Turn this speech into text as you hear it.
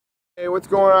Hey, what's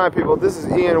going on, people? This is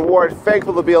Ian Ward,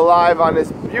 thankful to be alive on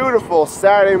this beautiful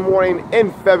Saturday morning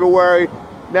in February.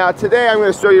 Now today I'm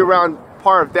going to show you around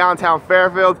part of downtown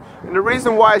Fairfield, and the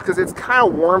reason why is because it's kind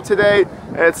of warm today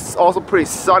and it's also pretty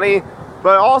sunny.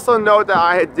 But also note that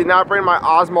I did not bring my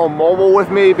Osmo Mobile with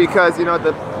me because, you know,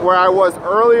 where I was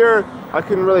earlier, I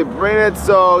couldn't really bring it.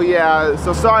 So yeah,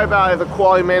 so sorry about it. The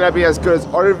quality may not be as good as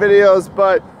other videos,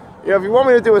 but you know, if you want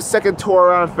me to do a second tour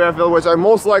around Fairfield, which I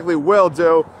most likely will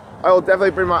do, I will definitely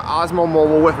bring my Osmo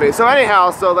Mobile with me. So anyhow,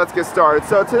 so let's get started.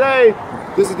 So today,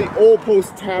 this is the Old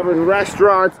Post Tavern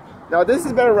restaurant. Now this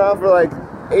has been around for like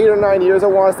 8 or 9 years, I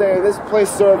want to say. This place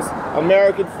serves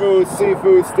American food,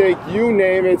 seafood, steak, you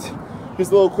name it.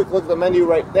 Just a little quick look at the menu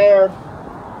right there.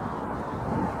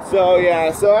 So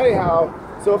yeah, so anyhow,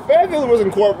 so Fairfield was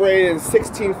incorporated in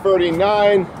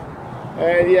 1639.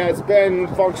 And yeah, it's been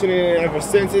functioning ever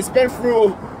since. It's been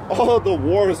through all of the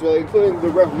wars, really, including the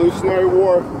Revolutionary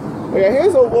War. Yeah,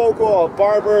 here's a local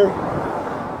barber,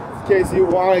 in case you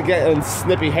want to get a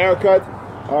snippy haircut.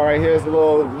 Alright, here's a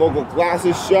little local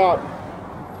glasses shop.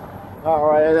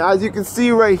 Alright, and as you can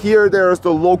see right here, there's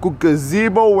the local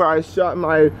gazebo where I shot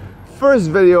my first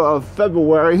video of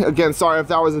February. Again, sorry if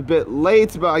that was a bit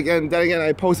late, but then again,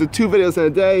 I posted 2 videos in a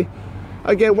day.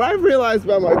 Again, what I've realized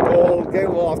about my goal, getting a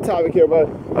little off topic here, but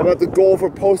about the goal for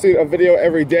posting a video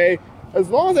every day, as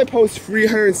long as I post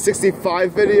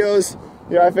 365 videos,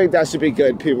 yeah, I think that should be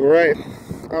good, people, right?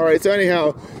 Alright, so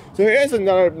anyhow, so here's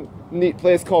another neat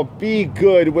place called Be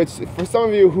Good, which for some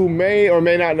of you who may or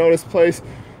may not know this place,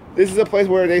 this is a place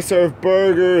where they serve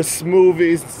burgers,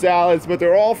 smoothies, salads, but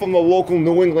they're all from the local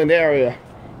New England area,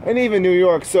 and even New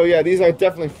York, so yeah, these are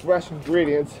definitely fresh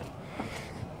ingredients.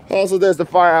 Also, there's the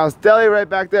Firehouse Deli right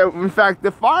back there. In fact,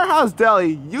 the Firehouse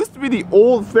Deli used to be the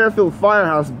old Fairfield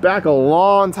Firehouse back a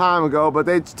long time ago, but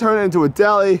they turned it into a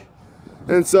deli,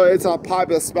 and so it's a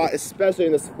popular spot, especially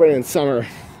in the spring and summer.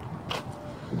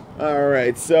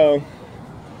 Alright, so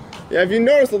yeah, if you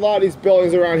notice, a lot of these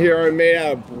buildings around here are made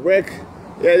out of brick.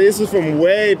 Yeah, this is from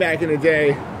way back in the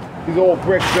day, these old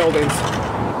brick buildings.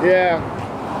 Yeah.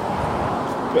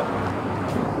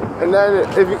 And then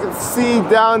if you can see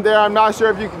down there, I'm not sure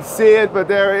if you can see it, but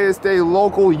there is the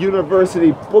local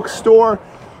university bookstore.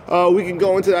 We can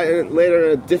go into that later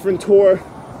in a different tour.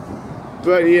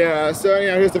 But yeah, so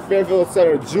anyhow, here's the Fairfield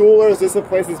Center Jewelers. This is a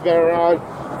place that's been around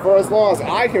for as long as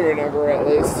I can remember, at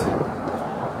least.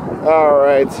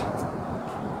 Alright.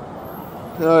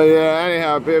 Oh yeah,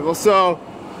 anyhow, people. So,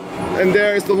 and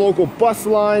there's the local bus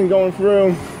line going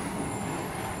through.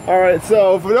 Alright,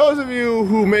 so for those of you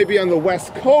who may be on the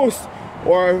West Coast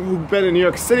or who've been in New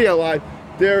York City a lot,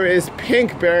 there is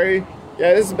Pinkberry.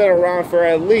 Yeah, this has been around for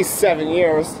at least 7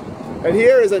 years. And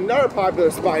here is another popular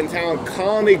spot in town,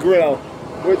 Colony Grill,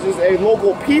 which is a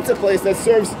local pizza place that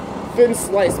serves thin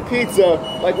sliced pizza.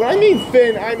 Like, when I mean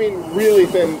thin, I mean really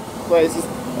thin places.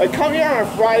 Like, come here on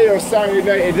a Friday or Saturday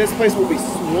night and this place will be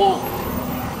swamped.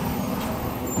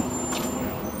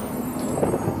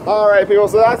 Alright, people,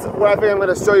 so that's what I think I'm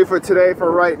going to show you for today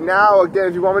for right now. Again,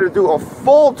 if you want me to do a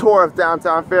full tour of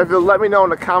downtown Fairfield, let me know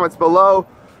in the comments below.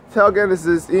 Till again, this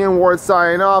is Ian Ward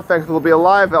signing off. Thankful to be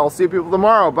alive. I'll see you people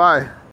tomorrow. Bye.